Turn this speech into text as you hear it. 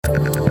Hey,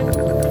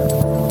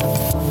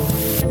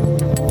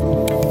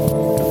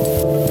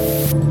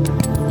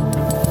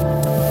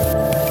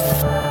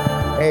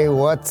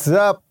 what's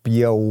up,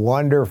 you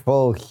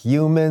wonderful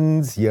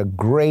humans, you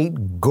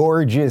great,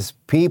 gorgeous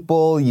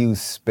people, you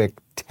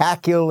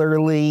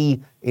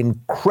spectacularly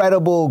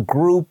incredible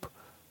group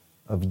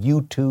of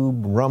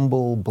YouTube,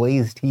 Rumble,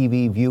 Blaze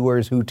TV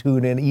viewers who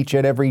tune in each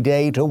and every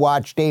day to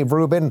watch Dave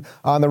Rubin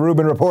on The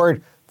Rubin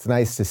Report. It's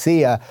nice to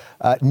see you.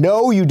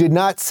 No, you did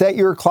not set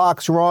your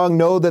clocks wrong.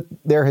 No, that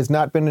there has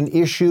not been an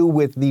issue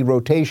with the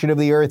rotation of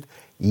the Earth.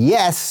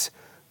 Yes,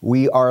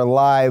 we are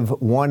live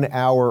 1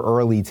 hour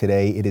early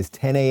today. It is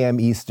 10 a.m.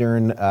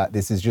 Eastern.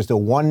 This is just a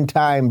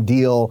one-time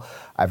deal.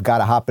 I've got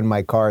to hop in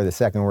my car the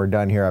second we're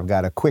done here. I've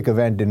got a quick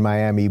event in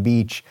Miami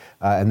Beach,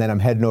 and then I'm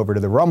heading over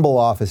to the Rumble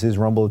offices.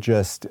 Rumble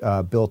just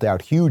built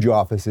out huge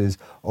offices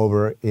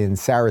over in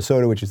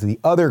Sarasota, which is the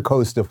other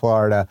coast of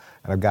Florida,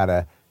 and I've got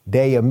a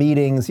day of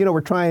meetings. You know,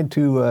 we're trying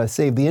to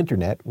save the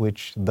internet,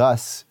 which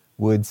thus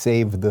would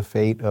save the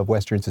fate of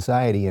Western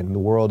society and the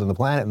world and the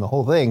planet and the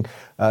whole thing.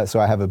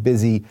 So I have a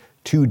busy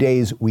 2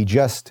 days. We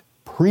just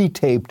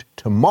pre-taped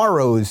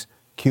tomorrow's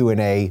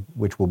Q&A,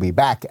 which will be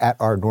back at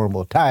our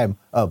normal time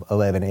of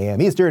 11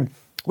 a.m. Eastern.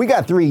 We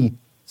got 3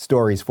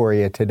 stories for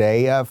you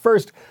today.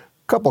 First, a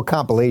couple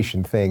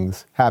compilation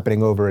things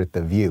happening over at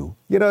The View.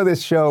 You know,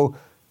 this show,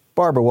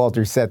 Barbara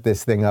Walters set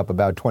this thing up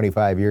about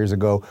 25 years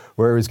ago,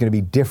 where it was going to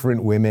be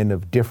different women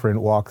of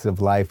different walks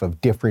of life, of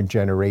different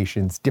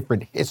generations,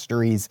 different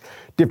histories,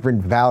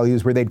 different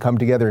values, where they'd come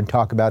together and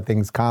talk about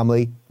things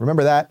calmly.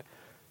 Remember that?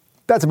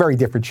 That's a very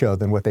different show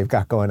than what they've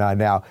got going on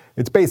now.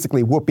 It's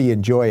basically Whoopi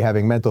and Joy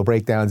having mental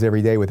breakdowns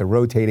every day with a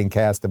rotating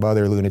cast of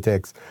other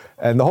lunatics.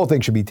 And the whole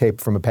thing should be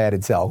taped from a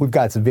padded cell. We've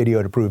got some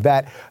video to prove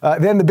that.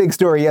 Then the big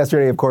story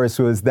yesterday, of course,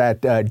 was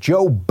that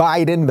Joe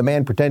Biden, the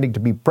man pretending to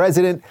be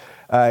president,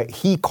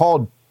 he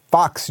called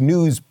Fox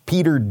News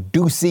Peter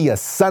Doocy a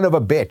son of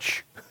a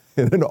bitch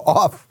in an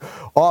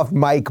off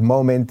mic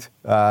moment.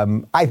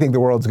 I think the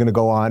world's going to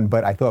go on,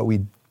 but I thought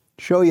we'd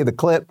show you the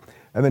clip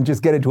and then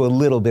just get into a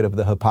little bit of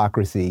the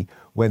hypocrisy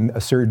when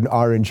a certain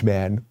orange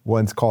man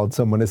once called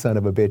someone a son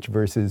of a bitch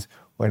versus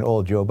when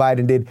old Joe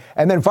Biden did.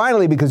 And then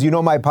finally, because you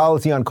know my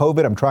policy on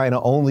COVID, I'm trying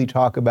to only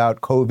talk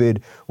about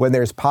COVID when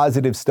there's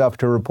positive stuff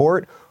to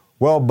report.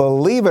 Well,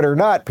 believe it or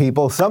not,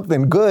 people,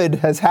 something good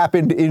has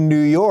happened in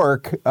New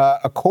York.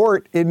 A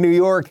court in New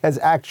York has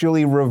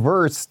actually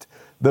reversed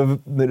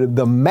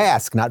the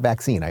mask, not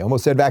vaccine, I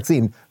almost said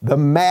vaccine, the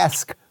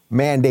mask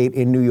mandate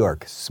in New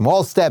York.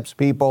 Small steps,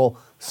 people,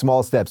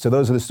 small steps. So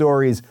those are the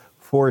stories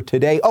for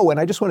today. Oh, and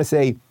I just want to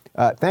say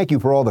thank you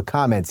for all the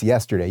comments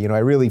yesterday. You know, I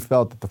really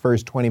felt that the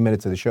first 20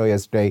 minutes of the show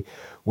yesterday,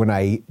 when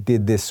I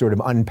did this sort of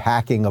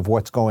unpacking of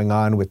what's going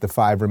on with the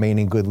 5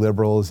 remaining good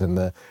liberals and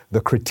the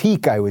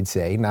critique, I would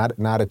say,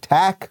 not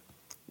attack,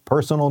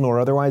 personal nor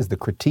otherwise, the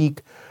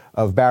critique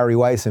of Barry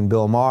Weiss and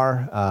Bill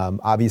Maher.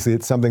 Obviously,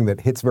 it's something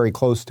that hits very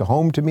close to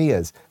home to me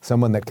as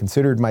someone that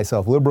considered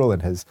myself liberal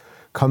and has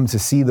come to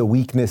see the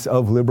weakness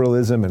of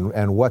liberalism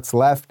and what's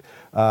left.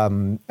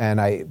 And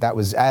that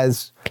was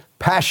as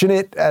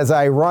passionate as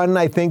I run,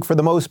 I think, for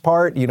the most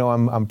part. You know,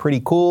 I'm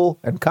pretty cool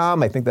and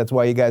calm. I think that's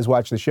why you guys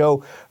watch the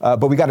show.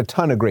 But we got a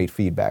ton of great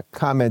feedback,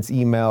 comments,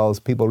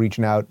 emails, people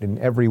reaching out in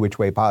every which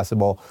way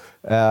possible.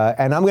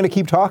 And I'm going to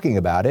keep talking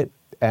about it.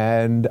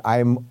 And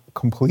I'm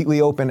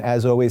completely open,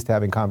 as always, to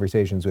having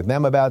conversations with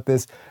them about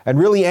this. And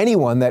really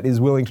anyone that is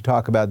willing to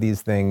talk about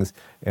these things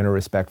in a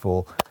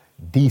respectful,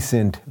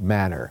 decent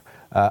manner.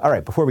 All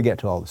right, before we get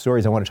to all the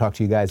stories, I want to talk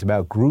to you guys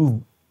about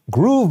Groove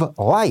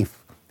Life.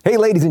 Hey,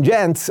 ladies and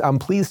gents, I'm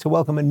pleased to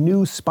welcome a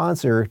new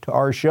sponsor to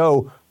our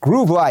show,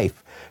 Groove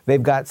Life.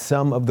 They've got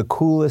some of the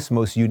coolest,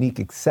 most unique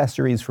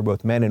accessories for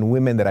both men and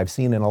women that I've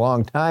seen in a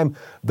long time.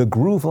 The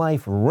Groove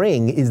Life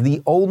ring is the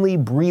only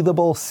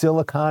breathable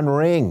silicone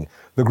ring.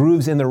 The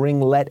grooves in the ring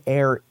let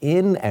air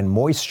in and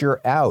moisture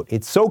out.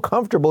 It's so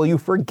comfortable you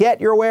forget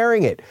you're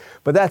wearing it.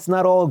 But that's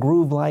not all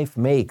Groove Life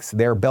makes.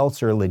 Their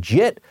belts are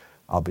legit.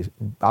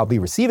 I'll be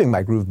receiving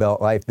my Groove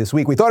Belt Life this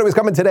week. We thought it was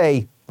coming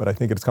today, but I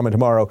think it's coming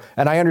tomorrow.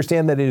 And I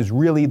understand that it is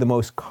really the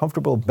most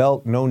comfortable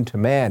belt known to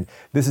man.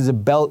 This is a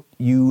belt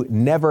you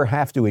never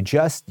have to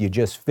adjust. You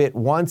just fit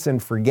once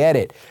and forget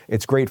it.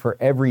 It's great for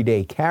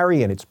everyday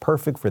carry, and it's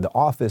perfect for the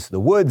office, the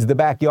woods, the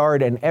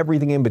backyard, and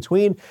everything in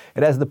between.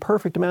 It has the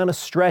perfect amount of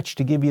stretch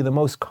to give you the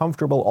most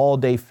comfortable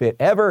all-day fit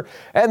ever.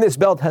 And this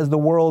belt has the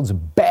world's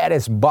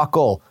baddest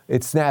buckle.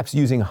 It snaps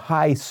using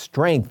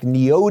high-strength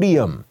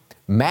neodymium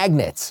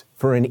magnets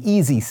for an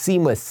easy,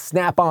 seamless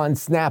snap-on,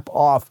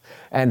 snap-off,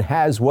 and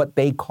has what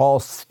they call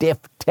stiff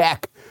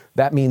tech.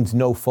 That means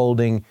no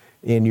folding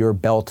in your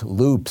belt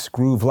loops.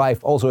 Groove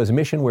Life also has a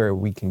mission where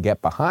we can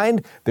get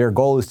behind. Their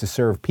goal is to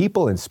serve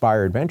people,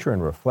 inspire adventure,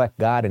 and reflect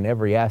God in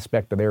every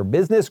aspect of their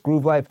business.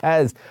 Groove Life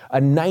has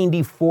a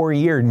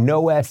 94-year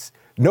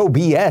No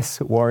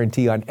BS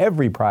warranty on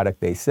every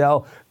product they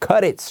sell.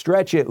 Cut it,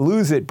 stretch it,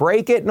 lose it,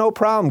 break it, no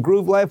problem.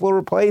 Groove Life will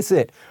replace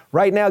it.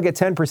 Right now, get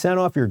 10%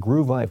 off your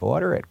Groove Life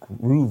order at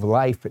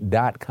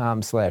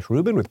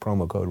groovelife.com/Ruben with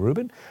promo code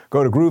Ruben.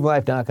 Go to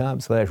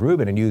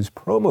groovelife.com/Ruben and use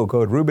promo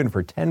code Ruben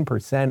for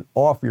 10%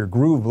 off your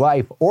Groove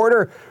Life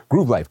order.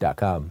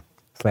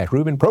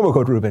 groovelife.com/Ruben, promo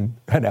code Ruben,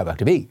 and now back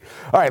to me.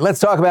 All right, let's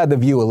talk about The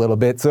View a little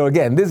bit. So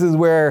again, this is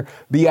where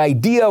the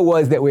idea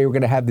was that we were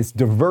going to have this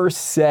diverse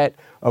set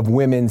of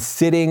women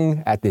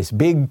sitting at this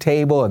big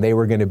table, and they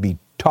were going to be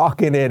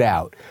talking it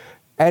out.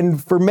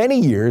 And for many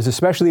years,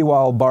 especially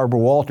while Barbara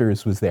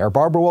Walters was there,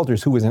 Barbara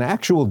Walters, who was an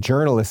actual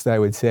journalist, I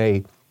would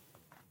say,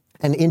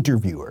 an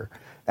interviewer,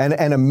 and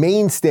a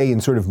mainstay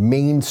in sort of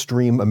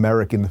mainstream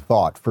American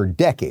thought for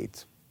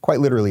decades, quite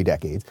literally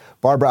decades.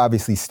 Barbara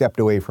obviously stepped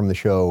away from the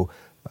show.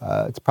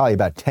 It's probably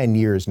about 10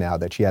 years now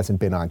that she hasn't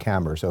been on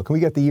camera. So can we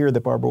get the year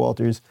that Barbara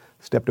Walters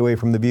stepped away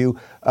from The View?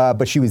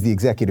 But she was the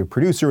executive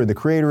producer and the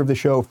creator of the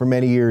show for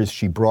many years.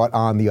 She brought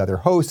on the other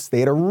hosts. They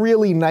had a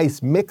really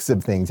nice mix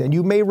of things. And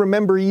you may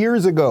remember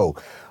years ago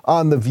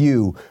on The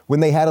View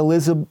when they had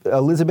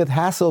Elizabeth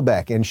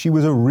Hasselbeck, and she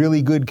was a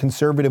really good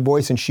conservative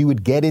voice, and she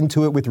would get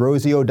into it with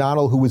Rosie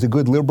O'Donnell, who was a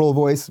good liberal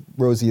voice.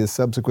 Rosie has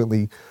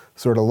subsequently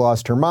sort of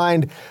lost her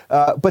mind.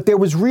 But there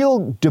was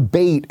real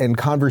debate and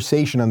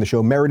conversation on the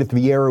show. Meredith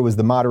Vieira was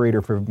the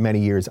moderator for many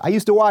years. I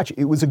used to watch.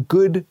 It was a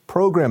good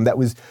program that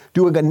was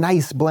doing a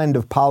nice blend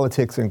of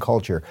politics and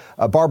culture.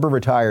 Barbara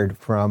retired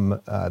from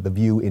The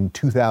View in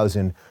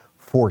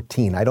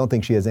 2014. I don't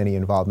think she has any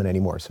involvement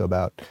anymore, so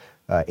about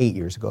 8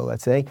 years ago,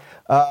 let's say.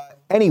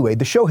 Anyway,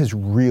 the show has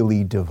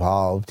really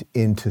devolved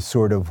into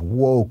sort of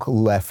woke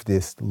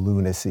leftist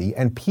lunacy,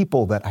 and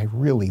people that I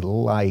really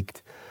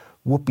liked,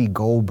 Whoopi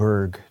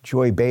Goldberg,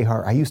 Joy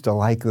Behar, I used to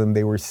like them.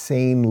 They were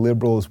sane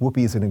liberals.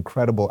 Whoopi is an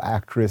incredible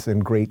actress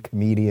and great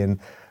comedian.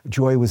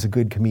 Joy was a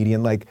good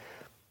comedian,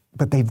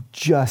 but they've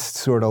just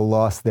sort of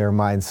lost their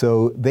minds.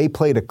 So they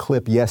played a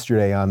clip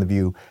yesterday on The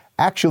View,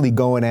 actually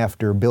going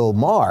after Bill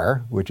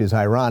Maher, which is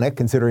ironic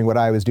considering what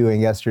I was doing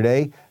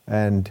yesterday.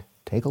 And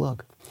take a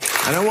look.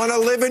 I don't want to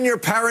live in your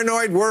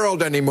paranoid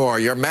world anymore,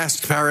 your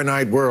masked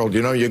paranoid world.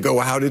 You know, you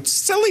go out, it's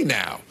silly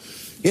now.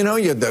 You know,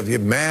 you have your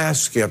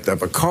mask, you have to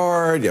have a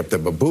card, you have to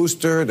have a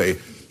booster, they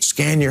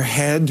scan your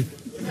head.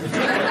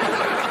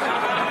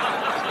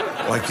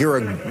 Like you're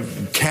a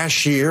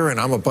cashier and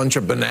I'm a bunch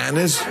of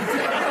bananas.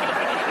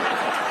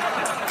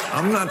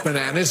 I'm not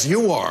bananas,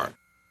 you are.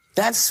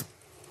 That's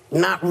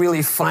not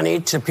really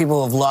funny to people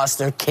who have lost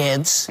their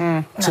kids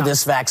to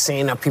this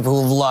vaccine, or people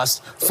who've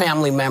lost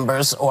family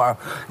members or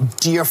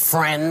dear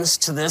friends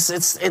to this.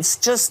 It's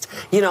just,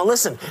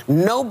 listen,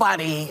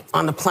 nobody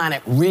on the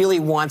planet really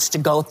wants to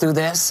go through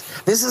this.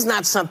 This is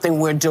not something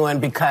we're doing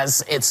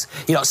because it's,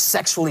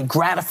 sexually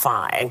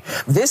gratifying.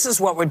 This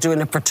is what we're doing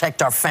to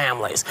protect our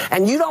families.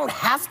 And you don't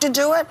have to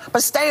do it,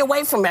 but stay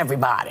away from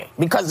everybody.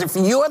 Because if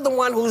you're the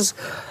one who's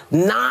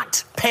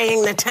not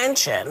paying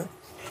attention,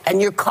 and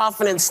you're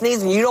coughing and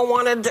sneezing, you don't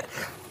want to,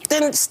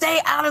 then stay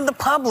out of the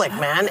public,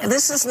 man.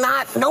 This is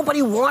not,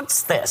 nobody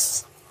wants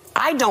this.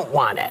 I don't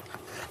want it.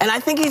 And I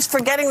think he's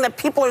forgetting that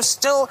people are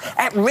still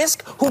at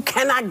risk who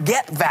cannot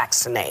get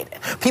vaccinated.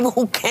 People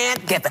who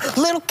can't get that.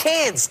 Little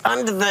kids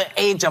under the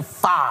age of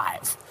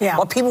 5. Yeah.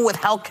 Or people with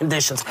health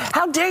conditions.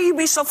 How dare you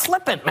be so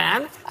flippant,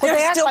 man?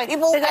 There's still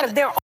people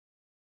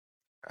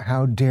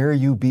How dare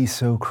you be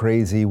so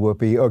crazy,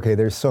 Whoopi? Okay,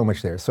 there's so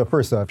much there. So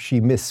first off, she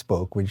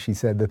misspoke when she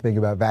said the thing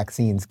about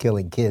vaccines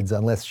killing kids,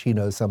 unless she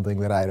knows something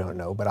that I don't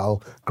know. But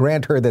I'll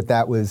grant her that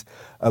that was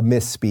a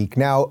misspeak.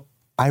 Now,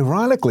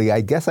 ironically,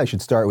 I guess I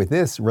should start with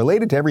this.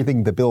 Related to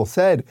everything that Bill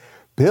said,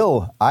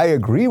 Bill, I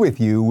agree with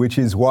you, which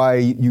is why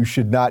you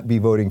should not be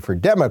voting for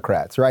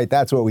Democrats, right?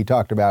 That's what we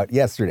talked about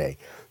yesterday.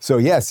 So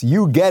yes,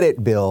 you get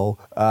it, Bill,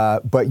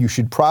 but you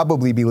should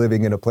probably be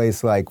living in a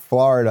place like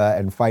Florida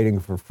and fighting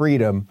for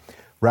freedom,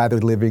 rather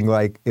than living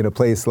in a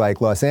place like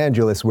Los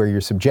Angeles where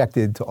you're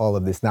subjected to all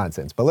of this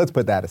nonsense. But let's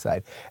put that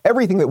aside.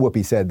 Everything that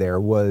Whoopi said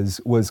there was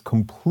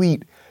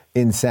complete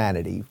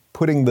insanity.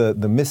 Putting the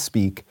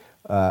misspeak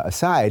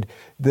aside,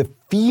 the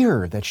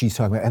fear that she's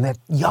talking about, and that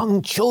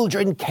young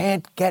children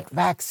can't get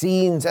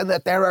vaccines, and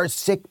that there are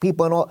sick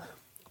people and all.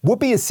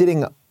 Whoopi is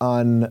sitting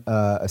on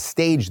a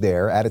stage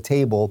there at a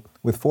table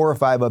with 4 or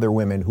 5 other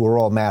women who are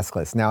all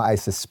maskless. Now, I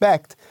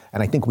suspect,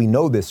 and I think we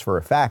know this for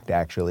a fact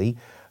actually,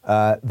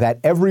 that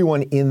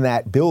everyone in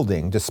that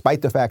building,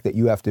 despite the fact that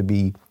you have to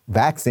be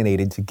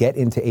vaccinated to get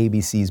into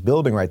ABC's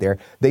building right there,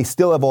 they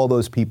still have all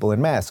those people in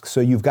masks.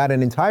 So you've got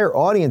an entire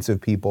audience of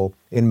people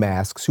in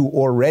masks who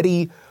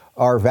already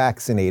are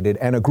vaccinated,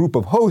 and a group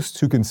of hosts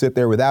who can sit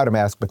there without a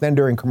mask. But then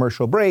during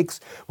commercial breaks,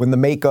 when the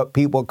makeup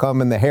people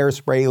come and the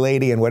hairspray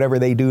lady and whatever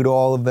they do to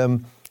all of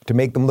them to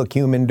make them look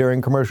human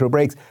during commercial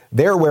breaks,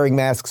 they're wearing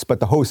masks, but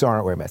the hosts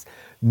aren't wearing masks.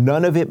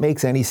 None of it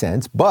makes any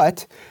sense.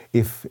 But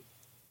if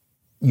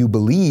you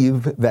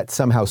believe that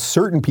somehow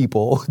certain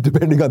people,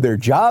 depending on their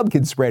job,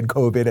 can spread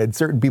COVID and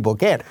certain people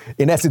can't.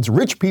 In essence,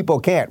 rich people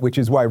can't, which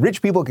is why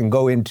rich people can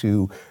go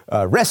into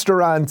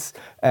restaurants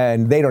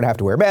and they don't have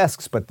to wear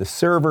masks, but the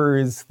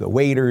servers, the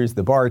waiters,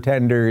 the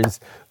bartenders,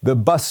 the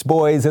bus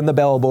boys and the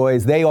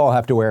bellboys, they all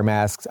have to wear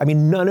masks. I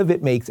mean, none of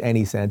it makes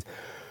any sense.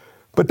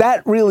 But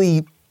that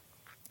really,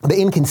 the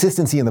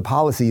inconsistency in the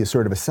policy is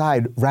sort of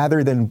aside,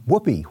 rather than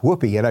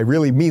Whoopi, and I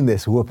really mean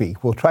this, Whoopi.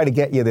 We'll try to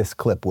get you this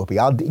clip,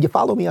 Whoopi. You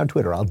follow me on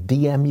Twitter. I'll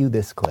DM you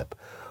this clip.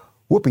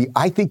 Whoopi,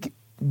 I think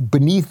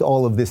beneath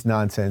all of this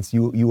nonsense,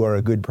 you are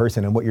a good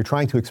person, and what you're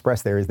trying to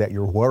express there is that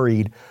you're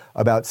worried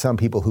about some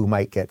people who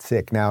might get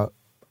sick. Now,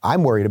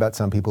 I'm worried about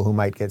some people who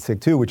might get sick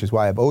too, which is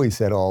why I've always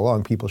said all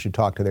along, people should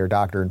talk to their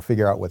doctor and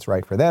figure out what's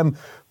right for them.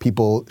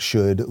 People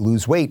should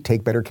lose weight,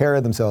 take better care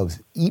of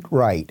themselves, eat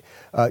right.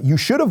 You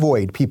should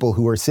avoid people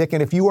who are sick.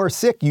 And if you are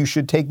sick, you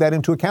should take that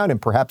into account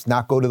and perhaps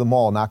not go to the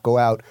mall, not go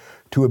out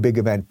to a big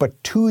event.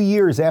 But 2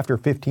 years after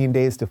 15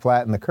 days to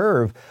flatten the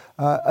curve,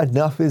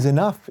 enough is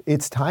enough.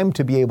 It's time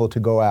to be able to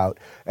go out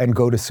and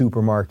go to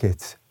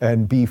supermarkets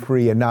and be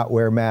free and not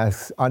wear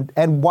masks.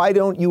 And why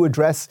don't you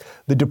address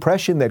the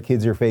depression that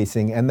kids are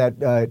facing and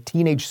that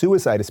teenage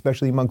suicide,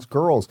 especially amongst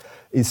girls,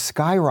 is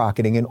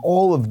skyrocketing, and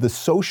all of the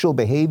social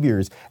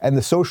behaviors and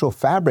the social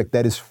fabric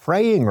that is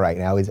fraying right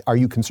now? Are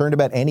you concerned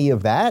about any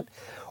of that?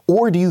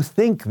 Or do you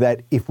think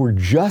that if we're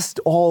just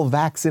all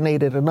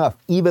vaccinated enough,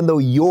 even though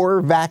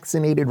you're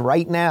vaccinated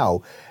right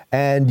now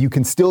and you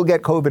can still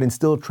get COVID and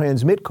still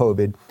transmit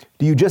COVID,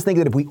 do you just think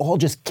that if we all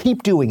just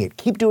keep doing it,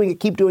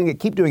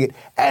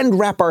 and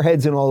wrap our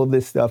heads in all of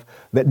this stuff,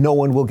 that no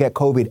one will get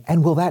COVID?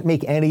 And will that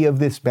make any of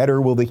this better?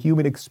 Will the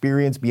human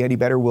experience be any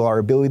better? Will our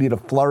ability to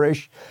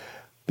flourish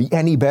be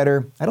any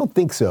better? I don't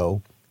think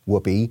so,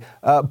 Whoopi.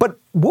 But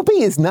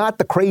Whoopi is not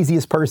the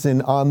craziest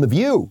person on The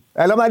View.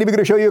 And I'm not even going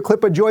to show you a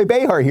clip of Joy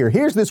Behar here.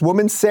 Here's this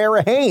woman,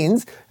 Sarah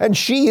Haynes, and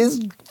she is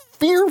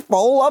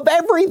fearful of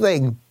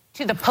everything.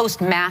 To the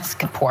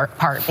post-mask part,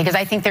 because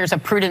I think there's a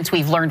prudence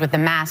we've learned with the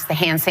mask, the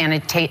hand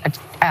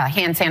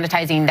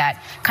sanitizing, that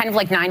kind of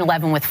like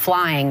 9/11 with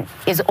flying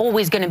is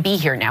always going to be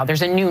here now.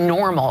 There's a new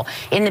normal.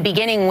 In the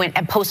beginning, when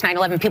at post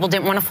 9/11, people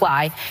didn't want to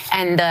fly,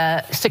 and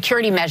the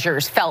security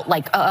measures felt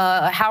like,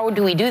 how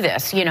do we do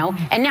this, you know?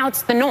 And now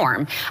it's the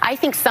norm. I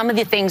think some of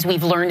the things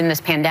we've learned in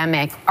this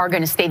pandemic are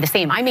going to stay the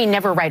same. I may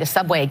never ride a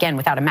subway again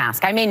without a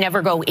mask. I may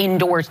never go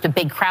indoors to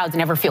big crowds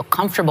and ever feel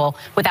comfortable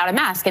without a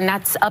mask, and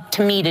that's up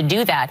to me to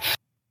do that.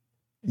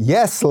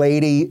 Yes,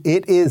 lady,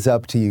 it is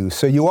up to you.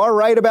 So you are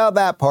right about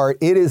that part.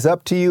 It is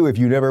up to you if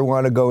you never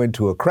want to go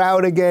into a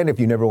crowd again, if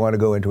you never want to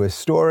go into a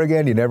store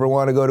again, you never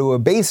want to go to a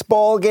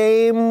baseball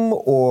game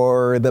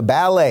or the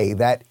ballet.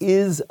 That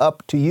is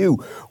up to you.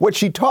 What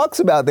she talks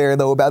about there,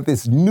 though, about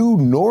this new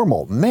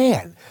normal,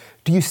 man,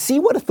 do you see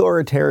what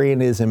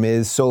authoritarianism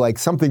is? So like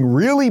something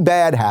really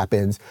bad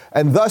happens,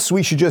 and thus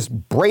we should just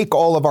break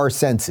all of our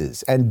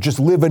senses and just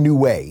live a new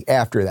way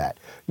after that.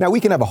 Now, we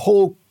can have a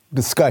whole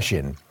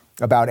discussion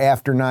about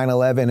after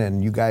 9/11,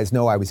 and you guys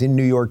know I was in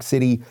New York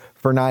City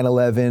for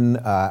 9/11.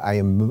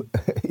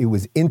 It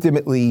was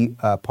intimately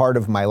part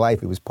of my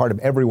life. It was part of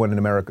everyone in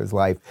America's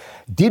life.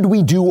 Did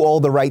we do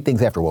all the right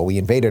things after? Well, we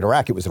invaded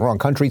Iraq. It was the wrong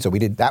country, so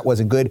that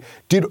wasn't good.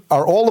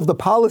 Are all of the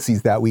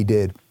policies that we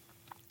did,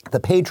 the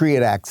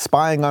Patriot Act,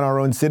 spying on our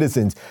own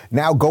citizens,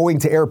 now going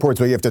to airports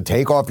where you have to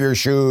take off your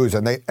shoes,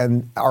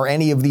 and are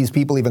any of these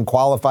people even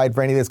qualified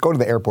for any of this? Go to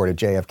the airport at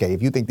JFK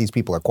if you think these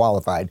people are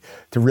qualified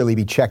to really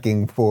be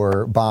checking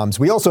for bombs.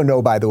 We also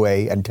know, by the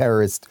way, and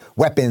terrorist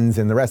weapons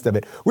and the rest of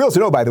it, we also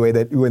know, by the way,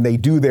 that when they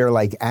do their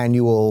like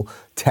annual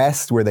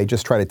test where they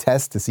just try to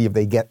test to see if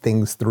they get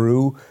things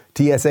through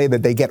TSA,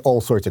 that they get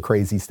all sorts of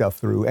crazy stuff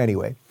through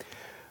anyway.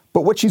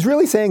 But what she's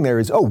really saying there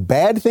is,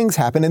 bad things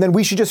happen, and then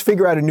we should just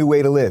figure out a new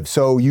way to live.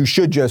 So you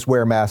should just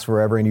wear masks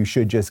forever, and you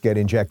should just get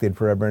injected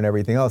forever and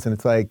everything else. And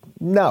it's like,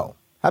 no.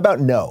 How about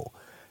no?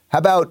 How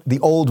about the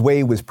old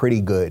way was pretty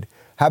good?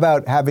 How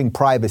about having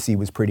privacy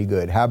was pretty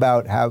good? How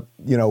about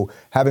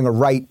having a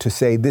right to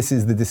say this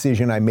is the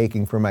decision I'm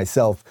making for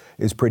myself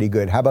is pretty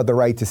good? How about the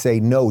right to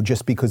say no,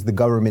 just because the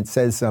government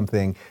says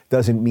something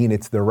doesn't mean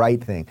it's the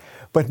right thing?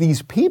 But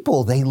these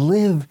people, they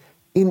live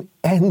in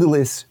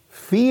endless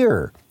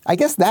fear. I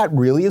guess that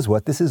really is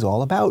what this is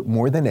all about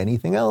more than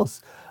anything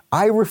else.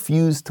 I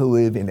refuse to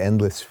live in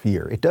endless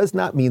fear. It does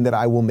not mean that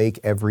I will make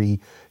every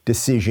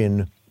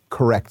decision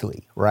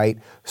correctly, right?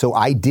 So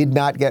I did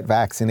not get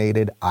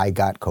vaccinated. I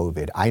got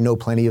COVID. I know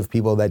plenty of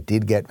people that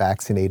did get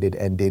vaccinated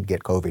and did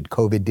get COVID.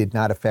 COVID did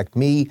not affect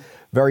me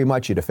very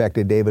much. It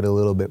affected David a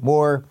little bit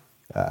more.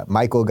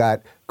 Michael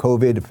got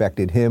COVID,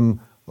 affected him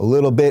a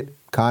little bit.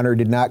 Connor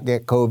did not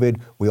get COVID.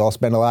 We all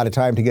spend a lot of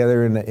time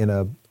together in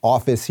a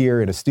office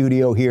here, in a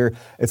studio here.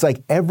 It's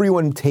like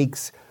everyone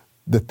takes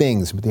the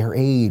things, their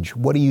age.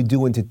 What are you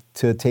doing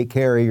to take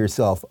care of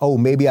yourself? Oh,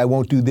 maybe I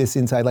won't do this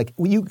inside. Like,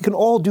 you can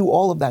all do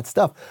all of that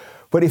stuff.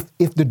 But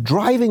if the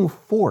driving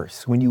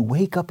force when you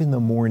wake up in the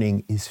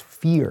morning is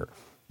fear,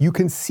 You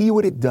can see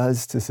what it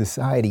does to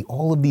society.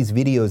 All of these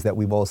videos that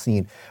we've all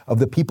seen of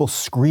the people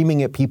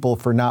screaming at people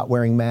for not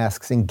wearing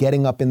masks and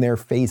getting up in their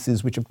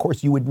faces, which of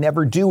course you would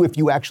never do if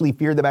you actually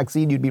feared the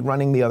vaccine. You'd be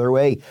running the other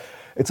way.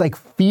 It's like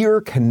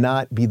fear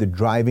cannot be the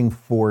driving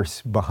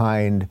force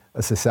behind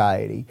a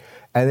society.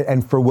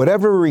 And for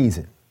whatever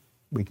reason,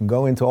 we can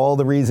go into all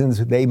the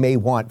reasons they may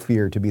want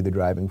fear to be the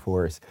driving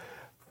force.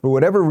 For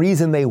whatever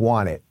reason they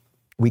want it,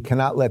 we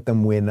cannot let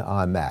them win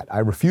on that. I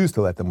refuse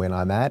to let them win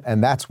on that.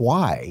 And that's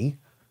why,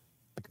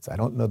 because I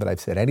don't know that I've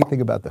said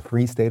anything about the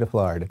free state of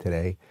Florida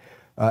today,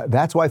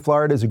 that's why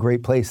Florida is a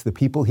great place. The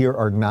people here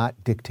are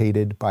not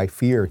dictated by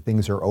fear.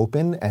 Things are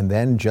open. And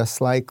then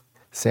just like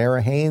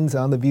Sarah Haynes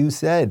on The View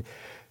said,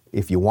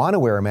 if you want to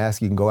wear a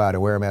mask, you can go out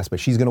and wear a mask, but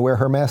she's going to wear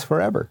her mask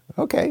forever.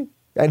 Okay.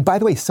 And by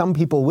the way, some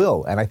people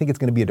will. And I think it's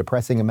going to be a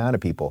depressing amount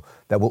of people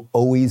that will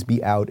always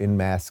be out in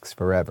masks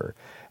forever.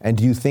 And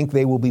do you think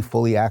they will be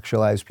fully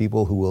actualized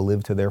people who will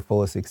live to their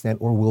fullest extent?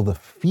 Or will the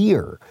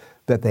fear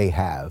that they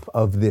have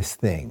of this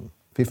thing,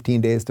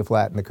 15 days to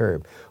flatten the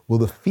curve, will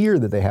the fear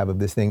that they have of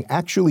this thing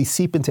actually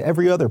seep into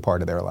every other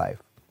part of their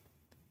life?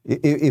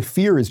 If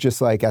fear is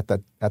just like at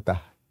the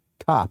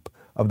top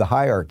of the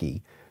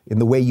hierarchy in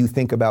the way you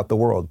think about the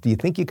world, do you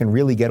think you can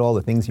really get all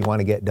the things you want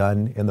to get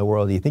done in the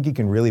world? Do you think you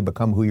can really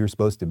become who you're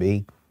supposed to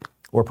be?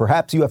 Or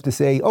perhaps you have to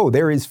say, oh,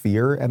 there is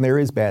fear and there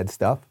is bad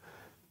stuff,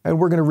 and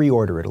we're going to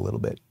reorder it a little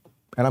bit.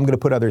 And I'm going to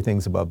put other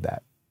things above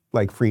that,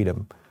 like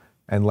freedom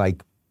and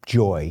like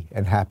joy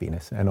and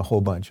happiness and a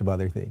whole bunch of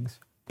other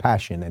things,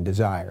 passion and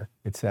desire,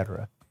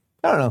 etc.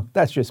 I don't know.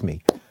 That's just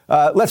me.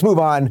 Let's move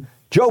on.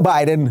 Joe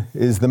Biden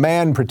is the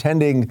man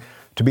pretending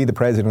to be the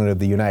president of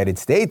the United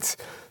States.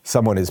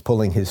 Someone is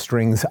pulling his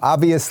strings,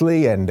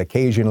 obviously, and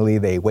occasionally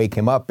they wake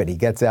him up and he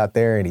gets out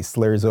there and he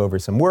slurs over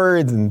some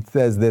words and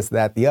says this,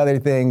 that, the other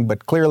thing,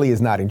 but clearly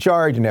is not in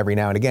charge. And every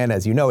now and again,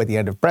 as you know, at the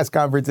end of press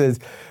conferences,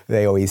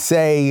 they always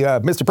say,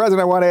 Mr.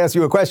 President, I want to ask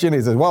you a question.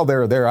 He says, well,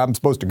 there, I'm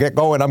supposed to get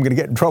going. I'm going to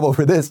get in trouble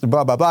for this,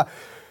 blah, blah, blah.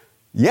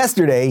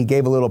 Yesterday, he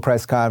gave a little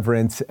press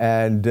conference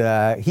and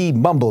he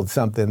mumbled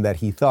something that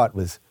he thought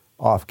was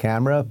off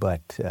camera,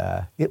 but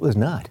it was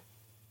not.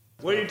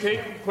 Will you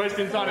take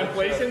questions on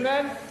inflation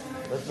then?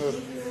 Let's move.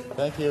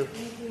 Thank you.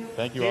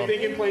 Thank you all. Do you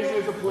think inflation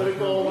is a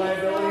political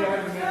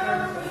liability?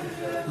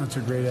 That's a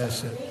great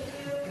asset.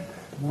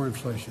 More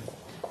inflation.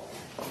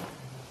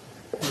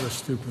 What a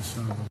stupid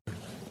son of a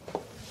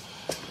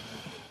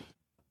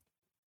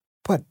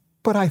bitch.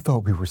 But I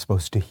thought we were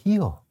supposed to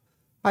heal.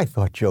 I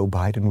thought Joe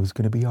Biden was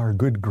going to be our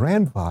good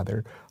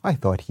grandfather. I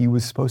thought he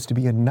was supposed to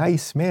be a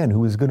nice man who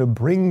was going to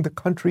bring the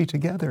country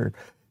together.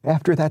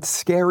 After that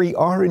scary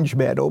orange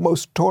man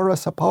almost tore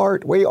us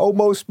apart, we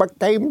almost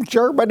became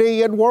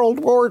Germany in World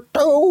War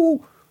II.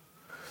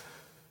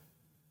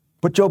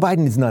 But Joe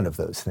Biden is none of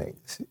those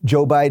things.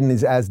 Joe Biden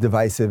is as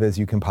divisive as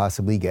you can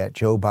possibly get.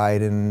 Joe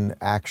Biden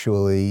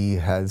actually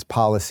has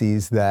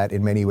policies that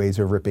in many ways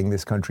are ripping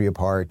this country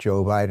apart.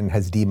 Joe Biden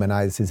has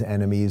demonized his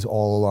enemies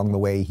all along the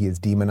way. He has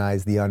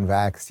demonized the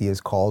unvaxxed. He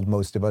has called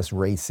most of us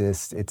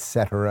racist, et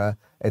cetera,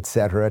 et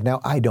cetera.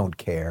 Now, I don't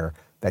care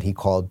that he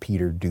called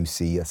Peter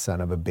Doocy a son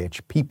of a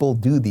bitch. People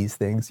do these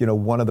things. You know,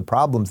 one of the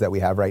problems that we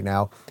have right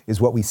now is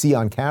what we see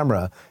on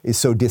camera is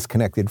so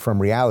disconnected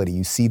from reality.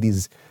 You see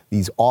these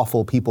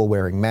awful people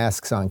wearing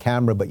masks on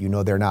camera, but you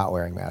know they're not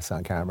wearing masks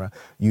on camera.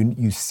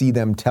 You see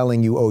them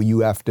telling you, oh,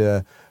 you have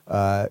to,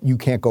 you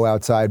can't go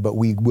outside, but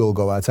we will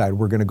go outside.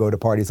 We're going to go to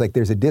parties. Like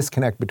there's a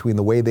disconnect between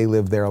the way they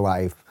live their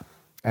life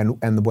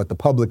and what the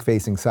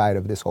public-facing side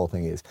of this whole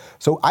thing is.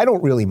 So I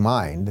don't really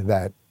mind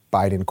that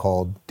Biden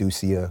called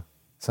Doocy a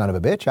son of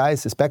a bitch. I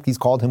suspect he's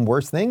called him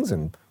worse things,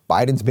 and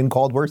Biden's been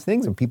called worse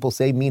things, and people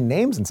say mean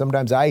names, and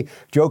sometimes I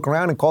joke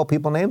around and call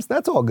people names.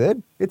 That's all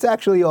good. It's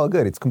actually all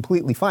good. It's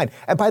completely fine.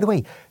 And by the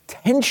way,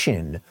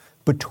 tension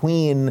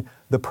between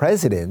the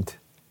president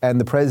and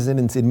the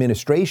president's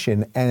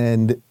administration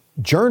and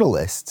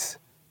journalists,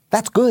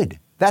 that's good.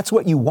 That's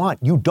what you want.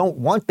 You don't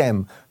want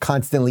them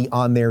constantly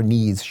on their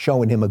knees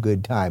showing him a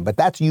good time, but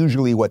that's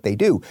usually what they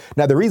do.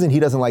 Now, the reason he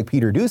doesn't like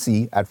Peter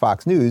Doocy at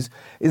Fox News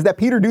is that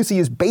Peter Doocy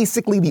is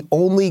basically the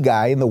only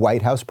guy in the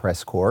White House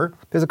press corps.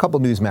 There's a couple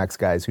Newsmax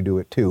guys who do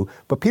it too,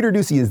 but Peter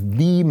Doocy is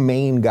the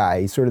main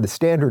guy, sort of the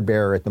standard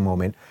bearer at the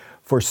moment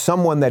for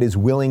someone that is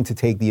willing to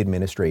take the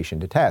administration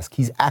to task.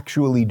 He's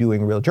actually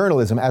doing real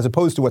journalism as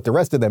opposed to what the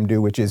rest of them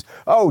do, which is,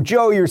 oh,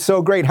 Joe, you're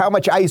so great. How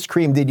much ice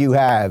cream did you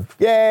have?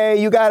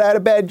 Yay, you got out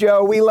of bed,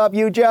 Joe. We love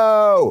you,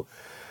 Joe.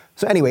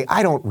 So anyway,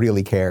 I don't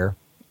really care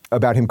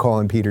about him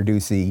calling Peter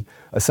Doocy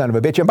a son of a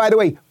bitch. And by the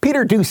way,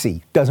 Peter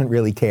Doocy doesn't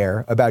really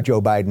care about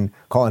Joe Biden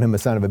calling him a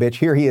son of a bitch.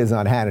 Here he is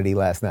on Hannity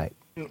last night.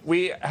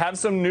 We have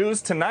some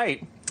news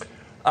tonight.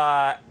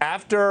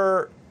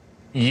 After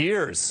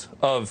years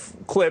of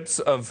clips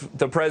of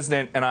the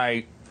president and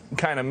I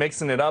kind of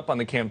mixing it up on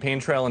the campaign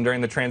trail and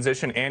during the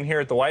transition and here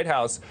at the White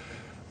House,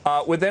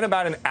 within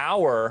about an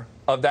hour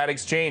of that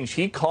exchange,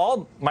 he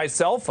called my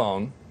cell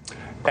phone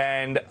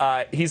and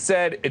he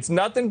said, "It's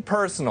nothing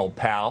personal,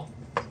 pal."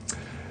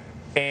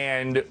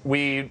 And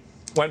we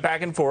went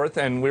back and forth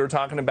and we were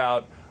talking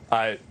about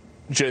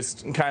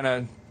just kind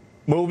of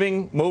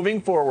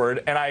moving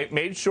forward, and I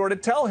made sure to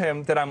tell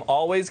him that I'm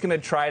always going to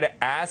try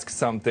to ask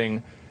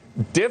something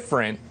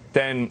different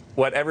than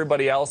what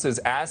everybody else is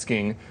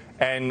asking.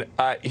 And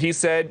he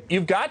said,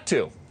 "You've got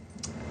to."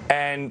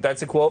 And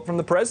that's a quote from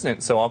the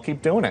president, so I'll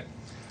keep doing it.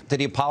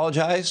 Did he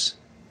apologize?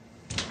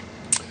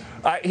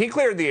 He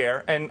cleared the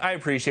air, and I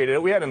appreciated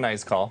it. We had a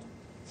nice call.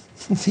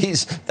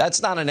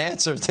 That's not an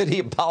answer. Did he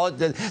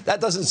apologize? That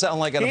doesn't sound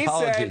like an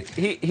apology.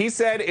 He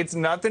said it's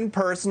nothing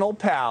personal,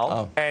 pal.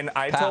 Oh, and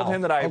I pal. told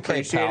him that I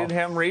appreciated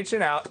him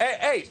reaching out.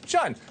 Hey,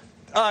 John.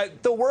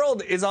 The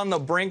world is on the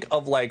brink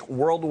of like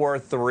World War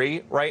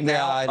III right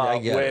now I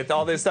get with it.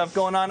 all this stuff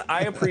going on.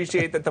 I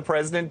appreciate that the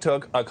president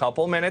took a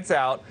couple minutes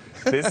out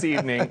this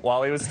evening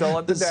while he was still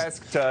at the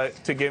desk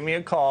to give me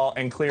a call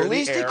and clear the air. At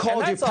least he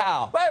called you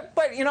pal.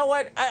 But you know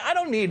what? I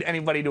don't need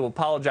anybody to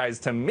apologize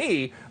to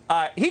me.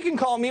 He can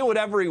call me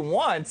whatever he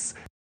wants.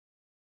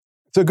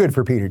 So good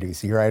for Peter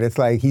Doocy, right? It's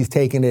like he's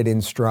taken it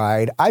in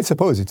stride. I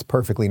suppose it's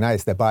perfectly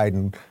nice that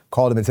Biden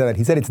called him and said that.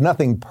 He said it's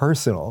nothing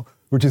personal,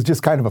 which is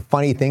just kind of a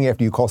funny thing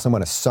after you call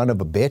someone a son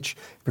of a bitch.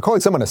 If you're calling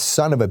someone a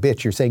son of a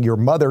bitch, you're saying your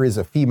mother is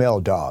a female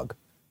dog.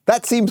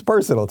 That seems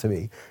personal to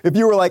me. If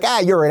you were like,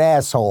 you're an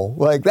asshole,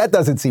 like that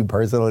doesn't seem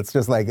personal. It's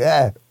just like,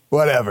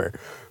 whatever.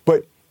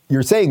 But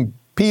you're saying,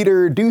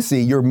 Peter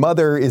Doocy, your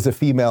mother is a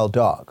female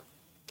dog.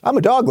 I'm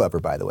a dog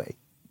lover, by the way.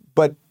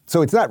 But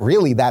so it's not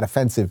really that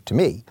offensive to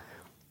me.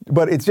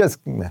 But it's just,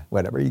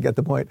 whatever, you get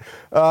the point.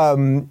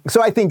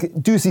 So I think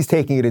Doocy's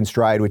taking it in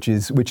stride, which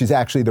is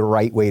actually the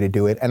right way to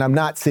do it. And I'm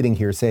not sitting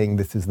here saying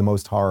this is the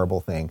most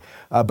horrible thing.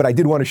 But I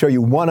did want to show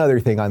you one other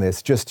thing on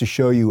this, just to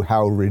show you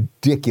how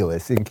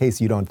ridiculous, in case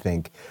you don't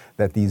think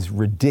that these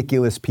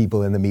ridiculous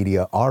people in the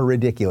media are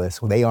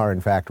ridiculous. Well, they are,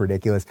 in fact,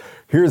 ridiculous.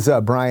 Here's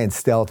Brian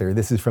Stelter.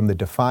 This is from the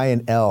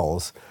Defiant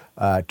L's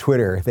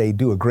Twitter. They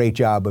do a great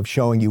job of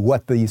showing you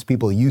what these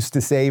people used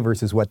to say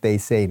versus what they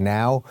say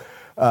now.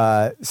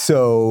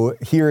 So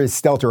here is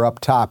Stelter up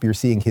top. You're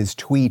seeing his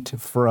tweet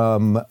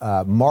from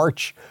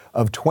March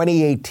of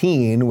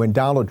 2018 when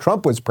Donald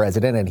Trump was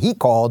president, and he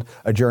called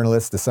a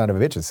journalist a son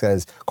of a bitch. It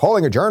says,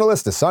 calling a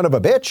journalist a son of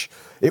a bitch,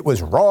 it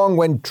was wrong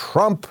when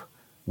Trump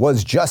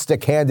was just a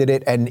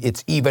candidate, and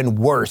it's even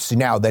worse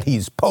now that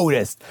he's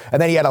POTUS.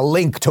 And then he had a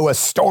link to a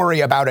story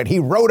about it. He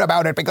wrote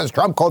about it because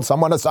Trump called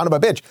someone a son of a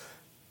bitch.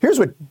 Here's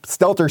what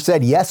Stelter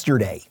said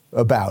yesterday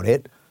about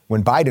it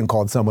when Biden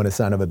called someone a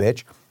son of a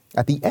bitch.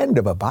 At the end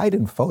of a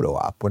Biden photo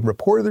op, when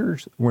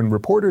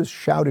reporters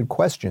shouted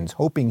questions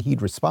hoping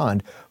he'd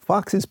respond,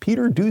 Fox's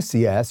Peter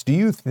Doocy asked, "Do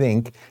you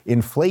think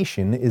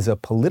inflation is a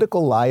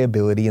political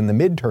liability in the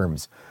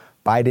midterms?"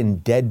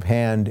 Biden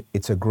deadpanned,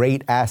 "It's a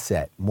great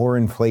asset. More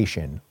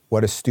inflation.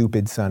 What a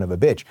stupid son of a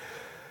bitch."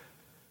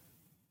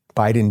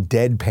 Biden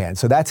deadpan.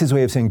 So that's his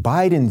way of saying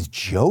Biden's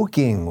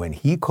joking when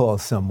he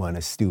calls someone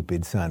a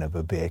stupid son of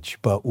a bitch.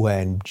 But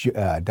when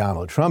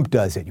Donald Trump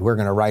does it, we're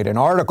going to write an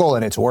article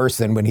and it's worse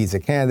than when he's a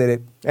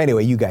candidate.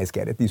 Anyway, you guys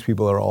get it. These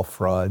people are all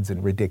frauds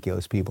and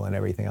ridiculous people and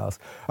everything else.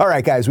 All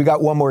right, guys, we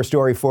got one more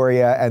story for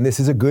you. And this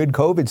is a good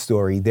COVID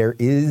story. There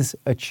is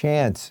a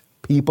chance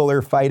people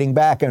are fighting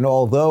back. And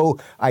although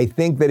I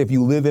think that if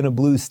you live in a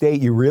blue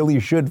state, you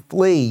really should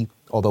flee,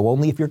 although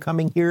only if you're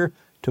coming here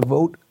to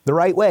vote the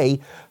right way,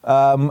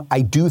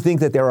 I do think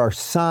that there are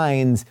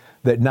signs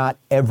that not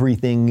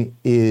everything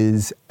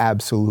is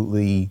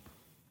absolutely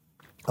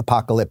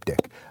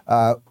apocalyptic.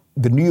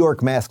 The New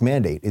York mask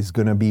mandate is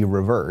going to be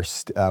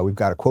reversed. We've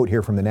got a quote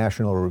here from the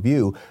National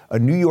Review. A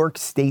New York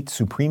State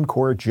Supreme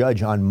Court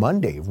judge on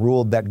Monday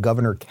ruled that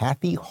Governor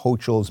Kathy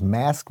Hochul's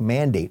mask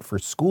mandate for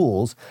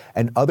schools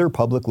and other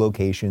public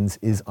locations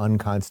is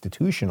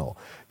unconstitutional.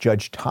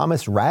 Judge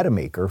Thomas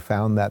Rademacher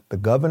found that the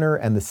governor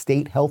and the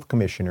state health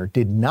commissioner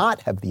did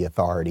not have the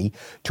authority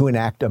to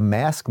enact a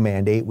mask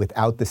mandate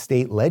without the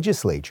state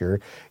legislature,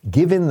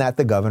 given that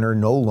the governor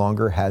no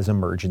longer has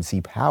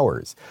emergency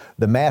powers.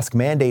 The mask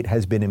mandate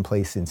has been in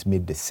place since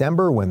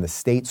mid-December when the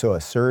state saw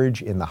a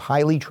surge in the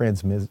highly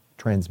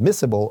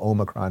transmissible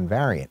Omicron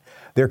variant.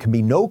 There can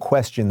be no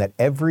question that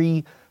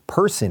every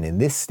person in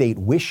this state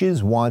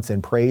wishes, wants,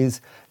 and prays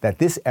that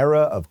this era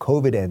of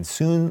COVID ends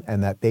soon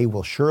and that they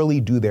will surely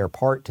do their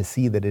part to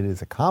see that it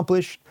is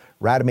accomplished,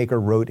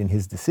 Rademacher wrote in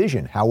his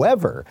decision.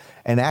 However,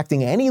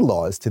 enacting any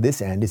laws to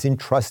this end is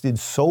entrusted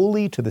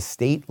solely to the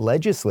state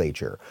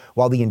legislature.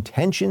 While the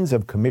intentions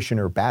of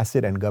Commissioner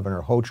Bassett and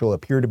Governor Hochul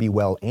appear to be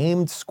well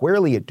aimed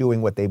squarely at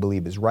doing what they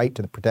believe is right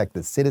to protect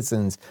the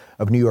citizens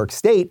of New York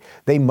State,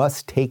 they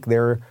must take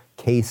their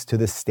case to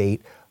the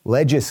state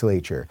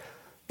legislature.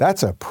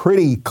 That's a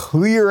pretty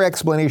clear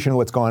explanation of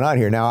what's going on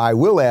here. Now, I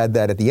will add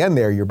that at the end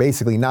there, you're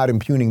basically not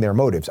impugning their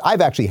motives.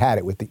 I've actually had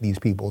it with these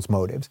people's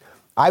motives.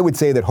 I would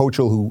say that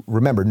Hochul, who,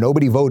 remember,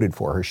 nobody voted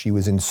for her. She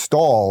was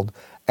installed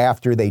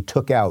after they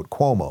took out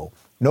Cuomo.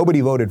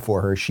 Nobody voted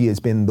for her. She has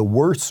been the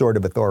worst sort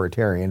of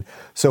authoritarian.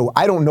 So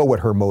I don't know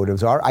what her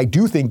motives are. I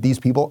do think these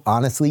people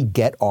honestly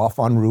get off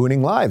on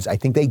ruining lives. I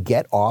think they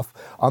get off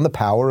on the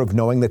power of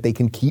knowing that they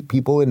can keep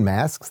people in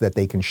masks, that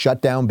they can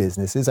shut down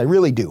businesses. I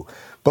really do.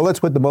 But let's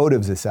put the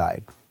motives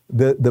aside.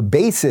 The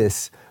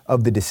basis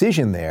of the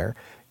decision there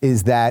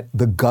is that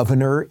the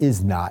governor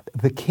is not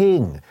the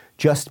king.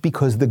 Just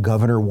because the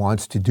governor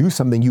wants to do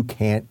something, you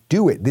can't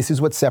do it. This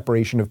is what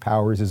separation of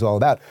powers is all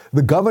about.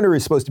 The governor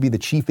is supposed to be the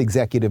chief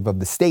executive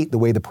of the state, the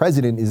way the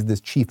president is the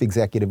chief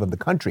executive of the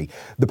country.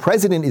 The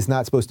president is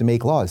not supposed to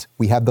make laws.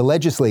 We have the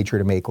legislature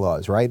to make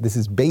laws, right? This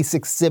is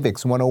basic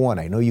civics 101.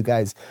 I know you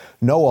guys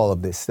know all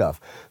of this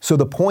stuff. So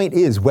the point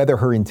is, whether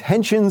her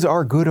intentions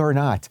are good or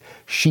not,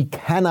 she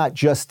cannot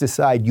just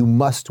decide you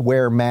must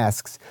wear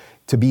masks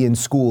to be in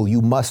school, you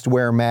must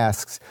wear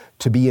masks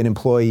to be an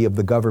employee of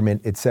the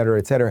government, et cetera,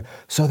 et cetera.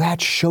 So that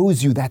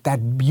shows you that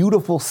that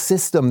beautiful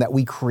system that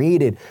we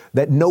created,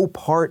 that no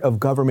part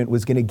of government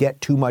was going to get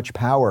too much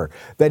power,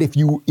 that if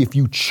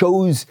you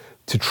chose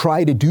to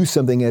try to do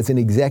something as an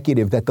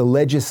executive, that the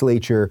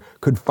legislature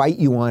could fight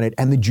you on it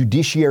and the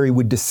judiciary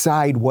would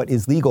decide what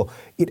is legal.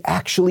 It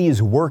actually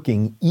is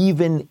working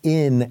even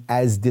in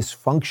as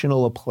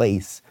dysfunctional a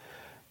place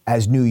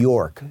as New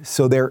York.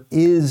 So there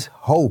is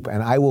hope,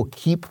 and I will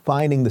keep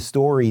finding the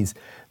stories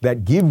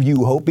that give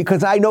you hope,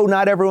 because I know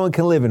not everyone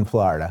can live in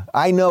Florida.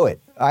 I know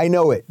it.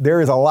 There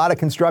is a lot of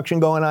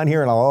construction going on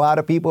here, and a lot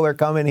of people are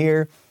coming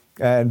here,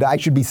 and I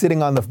should be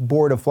sitting on the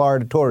board of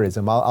Florida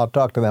Tourism. I'll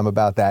talk to them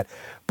about that.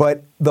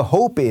 But the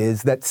hope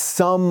is that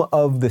some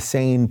of the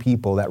sane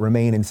people that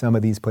remain in some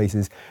of these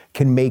places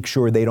can make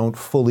sure they don't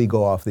fully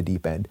go off the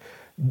deep end.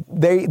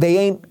 They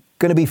ain't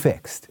going to be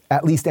fixed,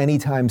 at least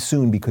anytime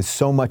soon, because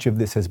so much of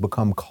this has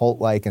become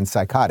cult-like and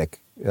psychotic.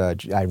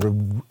 I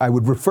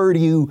would refer to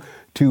you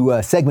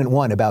to segment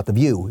 1 about The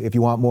View if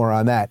you want more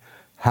on that.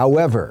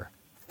 However,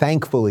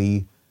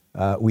 thankfully,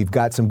 we've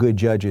got some good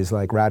judges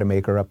like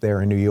Rademacher up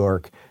there in New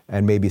York,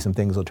 and maybe some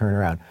things will turn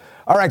around.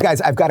 All right, guys,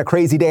 I've got a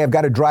crazy day. I've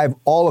got to drive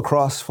all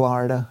across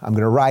Florida. I'm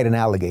going to ride an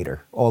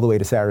alligator all the way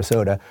to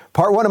Sarasota.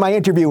 Part 1 of my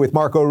interview with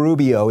Marco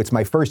Rubio. It's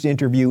my first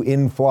interview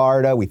in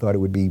Florida. We thought it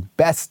would be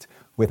best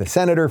with a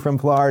senator from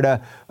Florida.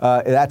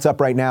 That's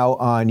up right now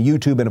on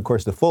YouTube. And of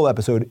course, the full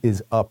episode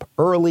is up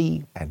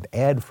early and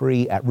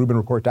ad-free at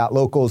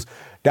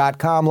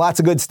RubinReport.locals.com. Lots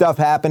of good stuff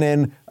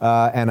happening.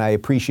 And I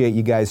appreciate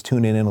you guys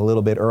tuning in a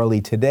little bit early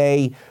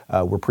today.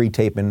 We're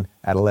pre-taping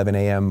at 11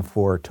 a.m.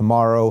 for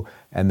tomorrow.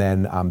 And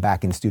then I'm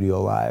back in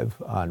studio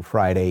live on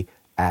Friday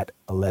at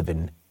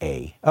 11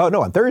 a.m. Oh,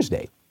 no, on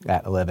Thursday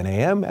at 11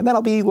 a.m. And then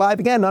I'll be live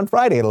again on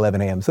Friday at 11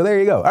 a.m. So there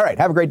you go. All right.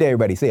 Have a great day,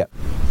 everybody. See ya.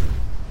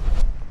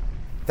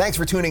 Thanks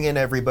for tuning in,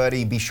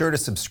 everybody. Be sure to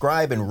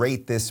subscribe and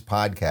rate this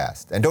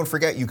podcast. And don't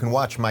forget, you can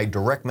watch my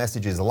direct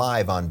messages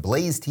live on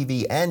Blaze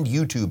TV and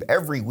YouTube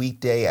every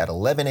weekday at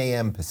 11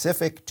 a.m.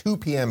 Pacific, 2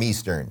 p.m.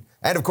 Eastern.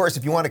 And of course,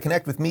 if you want to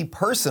connect with me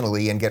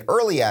personally and get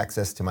early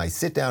access to my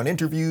sit-down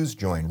interviews,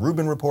 join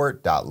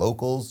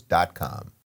RubinReport.locals.com.